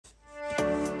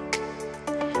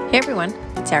Hey everyone,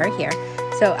 it's Sarah here.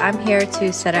 So I'm here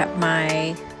to set up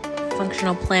my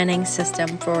functional planning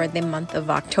system for the month of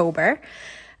October.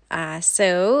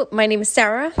 So my name is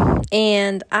Sarah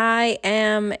and I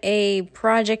am a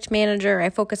project manager. I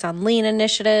focus on lean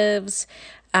initiatives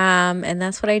and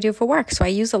that's what I do for work. So I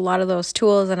use a lot of those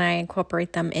tools and I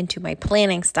incorporate them into my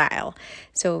planning style.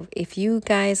 So if you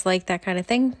guys like that kind of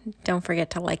thing, don't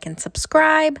forget to like and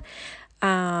subscribe.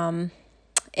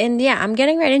 And yeah, I'm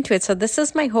getting right into it. So this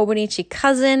is my Hobonichi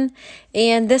Cousin,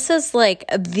 and this is like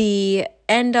the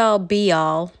end-all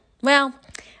be-all. Well,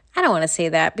 I don't want to say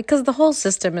that because the whole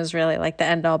system is really like the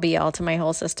end-all be-all to my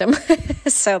whole system.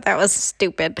 So that was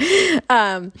stupid.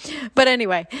 But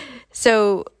anyway,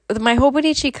 so my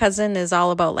Hobonichi Cousin is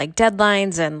all about like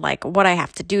deadlines and like what I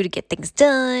have to do to get things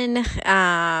done.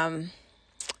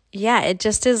 Yeah, it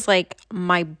just is like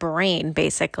my brain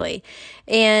basically.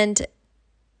 And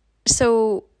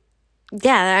so,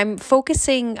 yeah, I'm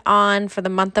focusing on, for the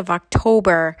month of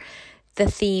October, the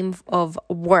theme of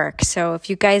work. So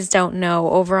if you guys don't know,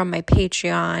 over on my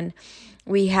Patreon,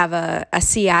 we have a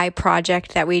CI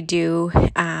project that we do,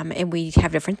 and we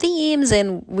have different themes,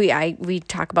 and we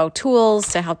talk about tools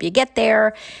to help you get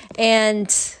there.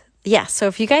 And yeah, so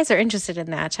if you guys are interested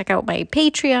in that, check out my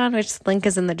Patreon, which the link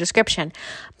is in the description.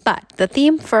 But the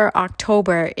theme for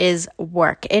October is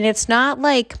work, and it's not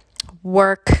like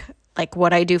work like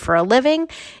what I do for a living.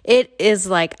 It is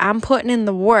like I'm putting in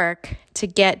the work to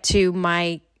get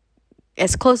to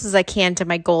as close as I can to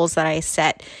my goals that I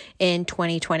set in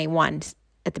 2021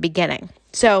 at the beginning.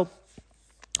 So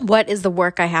what is the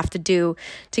work I have to do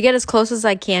to get as close as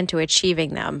I can to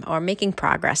achieving them or making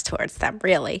progress towards them,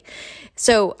 really?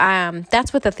 So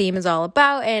that's what the theme is all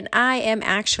about. And I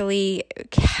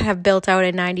have built out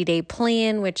a 90-day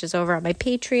plan, which is over on my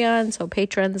Patreon. So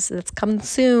patrons, that's coming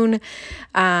soon.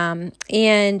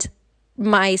 And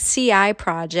my CI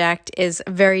project is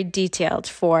very detailed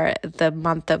for the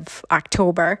month of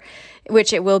October,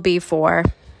 which it will be for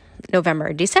November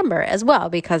and December as well,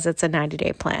 because it's a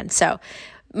 90-day plan. So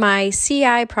my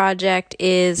CI project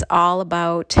is all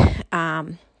about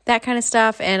that kind of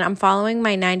stuff, and I'm following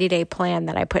my 90-day plan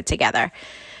that I put together.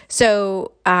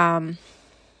 So, and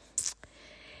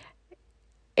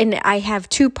I have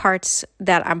two parts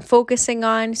that I'm focusing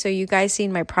on. So you guys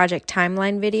seen my project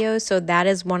timeline videos. So that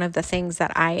is one of the things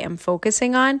that I am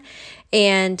focusing on.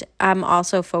 And I'm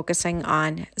also focusing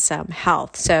on some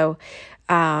health. So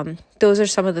those are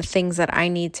some of the things that I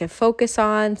need to focus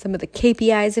on, some of the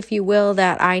KPIs, if you will,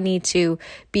 that I need to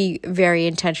be very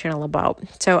intentional about.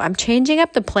 So I'm changing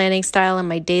up the planning style on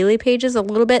my daily pages a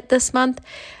little bit this month.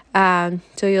 So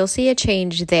you'll see a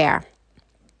change there.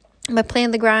 My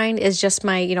Plan the Grind is just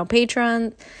my,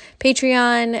 Patreon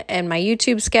and my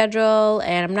YouTube schedule.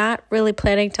 And I'm not really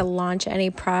planning to launch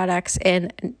any products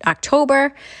in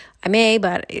October. I may,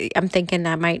 but I'm thinking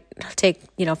I might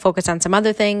focus on some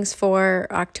other things for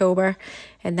October.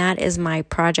 And that is my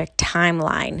project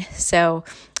timeline. So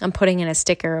I'm putting in a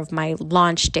sticker of my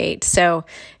launch date. So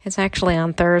it's actually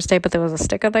on Thursday, but there was a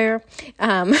sticker there.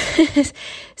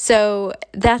 So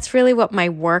that's really what my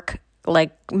work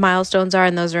milestones are,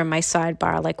 and those are in my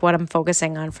sidebar, like what I'm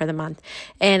focusing on for the month.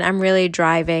 And I'm really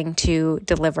driving to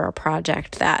deliver a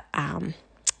project that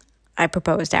I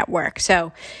proposed at work.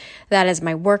 So that is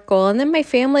my work goal. And then my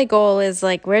family goal is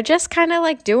we're just kind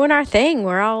of doing our thing.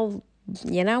 We're all,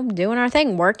 doing our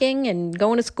thing, working and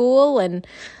going to school and,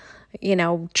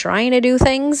 trying to do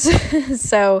things.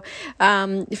 So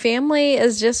family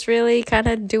is just really kind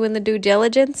of doing the due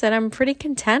diligence, and I'm pretty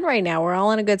content right now. We're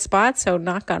all in a good spot. So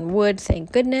knock on wood,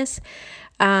 thank goodness.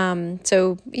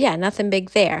 So yeah, nothing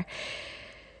big there.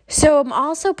 So I'm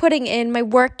also putting in my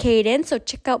work cadence. So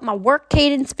check out my work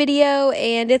cadence video,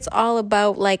 and it's all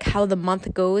about how the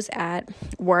month goes at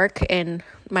work in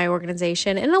my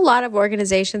organization. And a lot of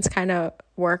organizations kind of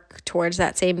work towards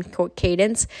that same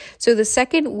cadence. So the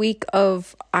second week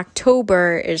of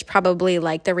October is probably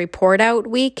the report out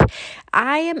week.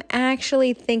 I am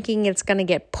actually thinking it's going to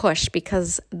get pushed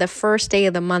because the first day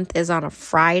of the month is on a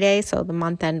Friday. So the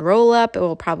month end roll up, it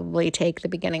will probably take the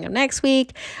beginning of next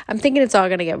week. I'm thinking it's all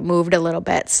going to get moved a little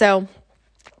bit. So,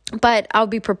 but I'll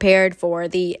be prepared for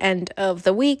the end of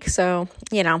the week. So,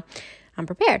 I'm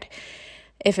prepared.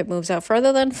 If it moves out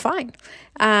further, then fine.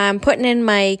 I'm putting in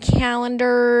my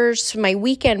calendars, my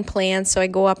weekend plans. So I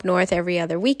go up north every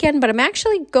other weekend, but I'm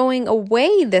actually going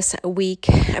away this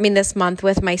month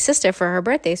with my sister for her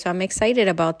birthday. So I'm excited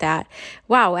about that.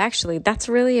 Wow, actually, that's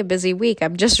really a busy week.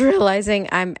 I'm just realizing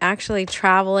I'm actually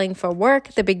traveling for work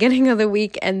at the beginning of the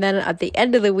week, and then at the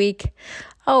end of the week,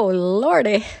 oh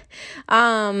Lordy.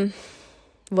 Well,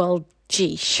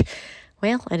 geesh.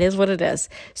 well, it is what it is.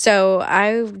 So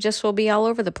I just will be all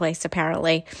over the place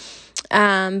apparently.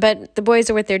 But the boys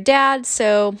are with their dad,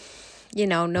 so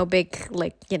no big,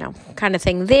 kind of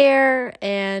thing there.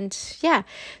 And yeah,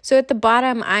 so at the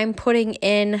bottom, I'm putting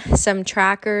in some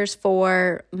trackers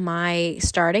for my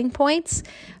starting points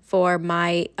for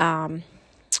my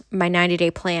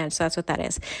 90-day plan. So that's what that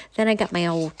is. Then I got my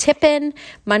old tip in.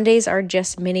 Mondays are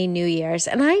just mini New Year's.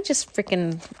 And I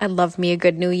love me a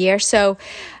good New Year. So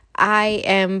I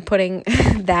am putting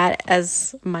that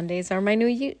as Mondays are my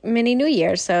mini New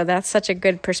Year. So that's such a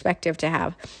good perspective to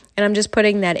have. And I'm just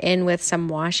putting that in with some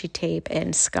washi tape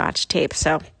and Scotch tape.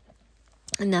 So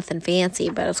nothing fancy,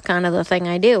 but it's kind of the thing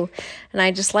I do. And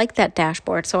I just like that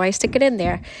dashboard. So I stick it in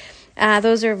there.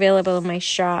 Those are available in my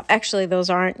shop. Actually, those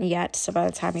aren't yet. So by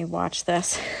the time you watch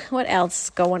this, what else is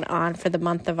going on for the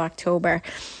month of October?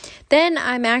 Then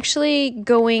I'm actually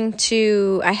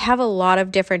I have a lot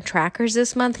of different trackers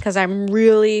this month because I'm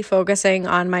really focusing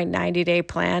on my 90-day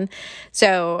plan.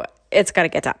 So it's got to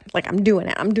get done. I'm doing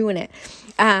it.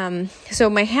 So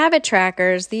my habit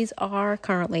trackers, these are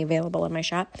currently available in my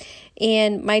shop.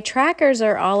 And my trackers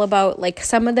are all about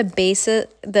some of the basic,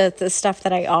 the stuff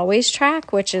that I always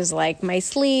track, which is my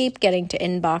sleep, getting to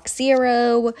inbox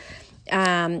 0,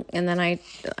 and then I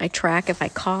track if I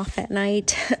cough at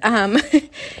night,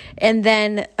 and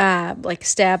then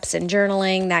steps and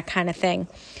journaling, that kind of thing.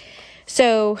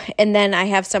 So, and then I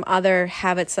have some other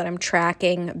habits that I'm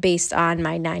tracking based on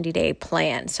my 90-day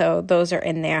plan. So those are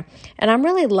in there. And I'm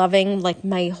really loving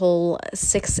my whole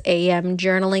 6 a.m.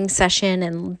 journaling session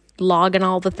and logging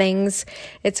all the things.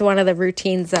 It's one of the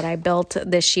routines that I built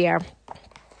this year.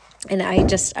 And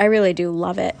I really do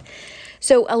love it.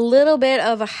 So a little bit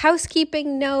of a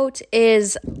housekeeping note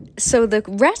is, so the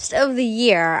rest of the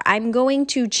year, I'm going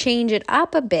to change it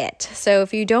up a bit. So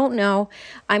if you don't know,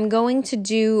 I'm going to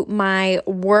do my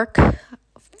work,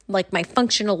 my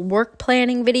functional work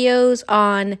planning videos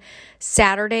on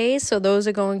Saturdays. So those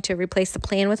are going to replace the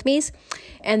Plan With Me's.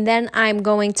 And then I'm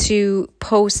going to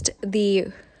post the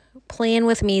Plan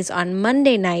With Me's on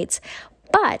Monday nights,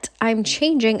 but I'm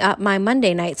changing up my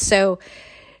Monday nights. So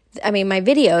my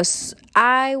videos,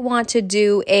 I want to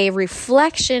do a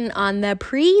reflection on the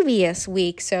previous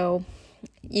week so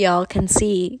y'all can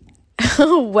see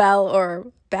how well or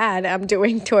bad I'm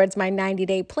doing towards my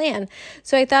 90-day plan.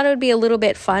 So I thought it would be a little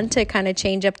bit fun to kind of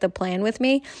change up the plan with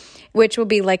me, which will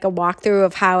be a walkthrough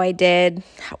of how I did,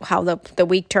 how the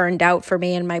week turned out for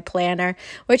me in my planner,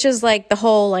 which is the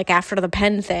whole after the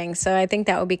pen thing. So I think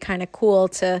that would be kind of cool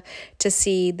to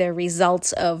see the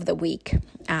results of the week.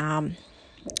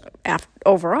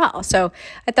 Overall. So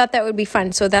I thought that would be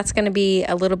fun. So that's going to be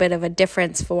a little bit of a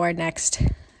difference for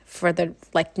the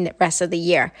rest of the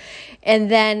year. And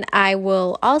then I'm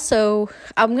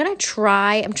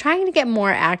trying to get more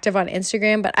active on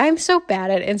Instagram, but I'm so bad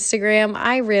at Instagram.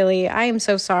 I am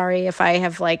so sorry if I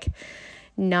have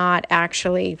not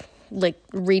actually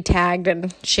retagged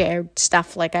and shared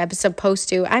stuff like I'm supposed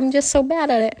to. I'm just so bad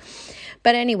at it.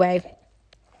 But anyway,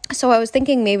 so I was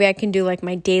thinking maybe I can do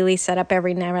my daily setup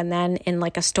every now and then in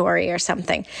a story or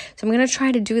something. So I'm going to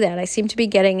try to do that. I seem to be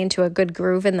getting into a good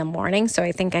groove in the morning, so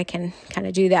I think I can kind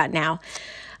of do that now.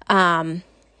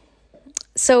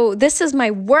 So this is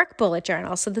my work bullet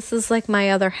journal. So this is my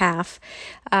other half.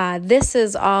 This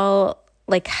is all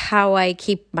how I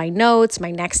keep my notes,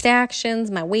 my next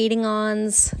actions, my waiting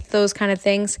ons, those kind of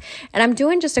things. And I'm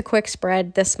doing just a quick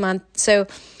spread this month. So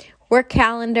work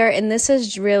calendar, and this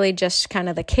is really just kind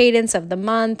of the cadence of the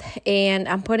month, and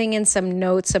I'm putting in some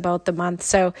notes about the month.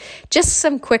 So just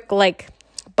some quick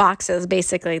boxes,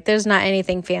 basically. There's not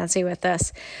anything fancy with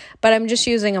this, but I'm just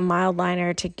using a mild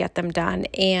liner to get them done.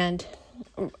 And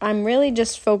I'm really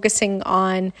just focusing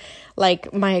on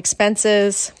my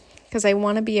expenses, because I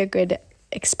want to be a good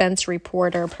expense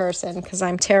reporter person, because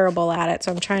I'm terrible at it.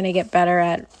 So I'm trying to get better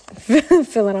at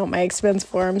filling out my expense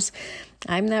forms.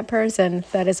 I'm that person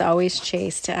that is always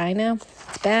chased. I know,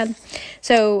 it's bad.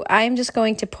 So I'm just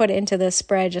going to put into this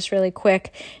spread just really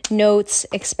quick: notes,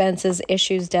 expenses,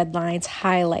 issues, deadlines,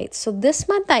 highlights. So this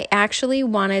month I actually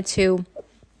wanted to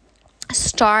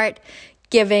start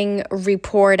giving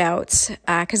report outs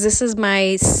because this is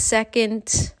my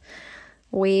second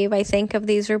wave, I think, of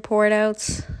these report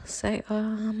outs. So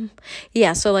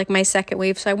my second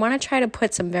wave. So I want to try to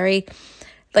put some very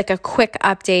a quick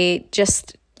update,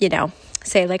 just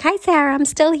say hi Sarah, I'm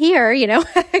still here,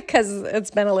 because it's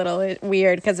been a little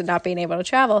weird because of not being able to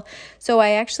travel. So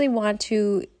I actually want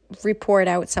to report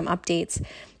out some updates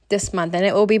this month, and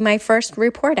it will be my first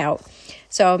report out.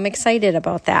 So I'm excited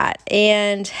about that.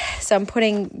 And so I'm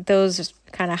putting those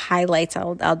kind of highlights.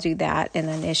 I'll do that, and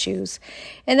then issues.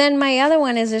 And then my other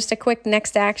one is just a quick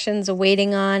next actions,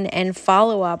 waiting on, and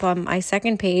follow up on my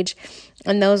second page.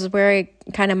 And those is where I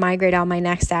kind of migrate all my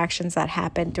next actions that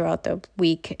happen throughout the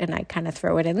week. And I kind of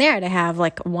throw it in there to have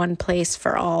like one place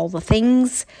for all the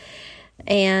things.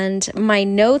 And my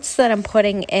notes that I'm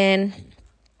putting in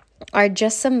are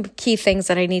just some key things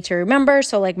that I need to remember.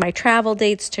 So like my travel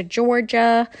dates to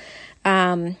Georgia.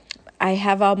 I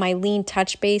have all my lean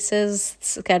touch bases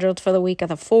scheduled for the week of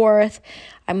the 4th.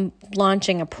 I'm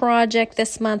launching a project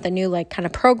this month, a new like kind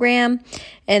of program.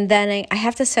 And then I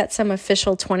have to set some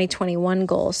official 2021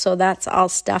 goals. So that's all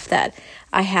stuff that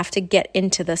I have to get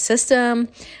into the system.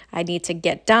 I need to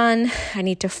get done. I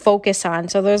need to focus on.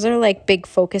 So those are like big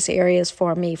focus areas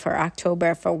for me for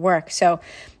October for work. So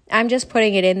I'm just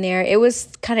putting it in there. It was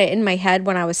kind of in my head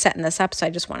when I was setting this up, so I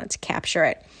just wanted to capture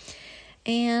it.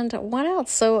 And what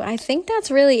else? So I think that's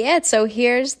really it. So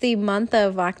here's the month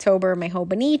of October, my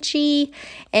Hobonichi,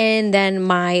 and then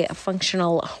my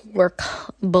functional work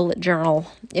bullet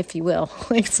journal, if you will.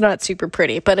 It's not super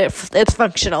pretty, but it's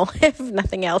functional, if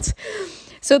nothing else.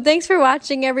 So thanks for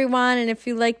watching, everyone. And if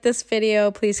you like this video,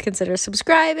 please consider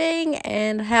subscribing,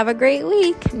 and have a great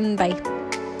week. Bye.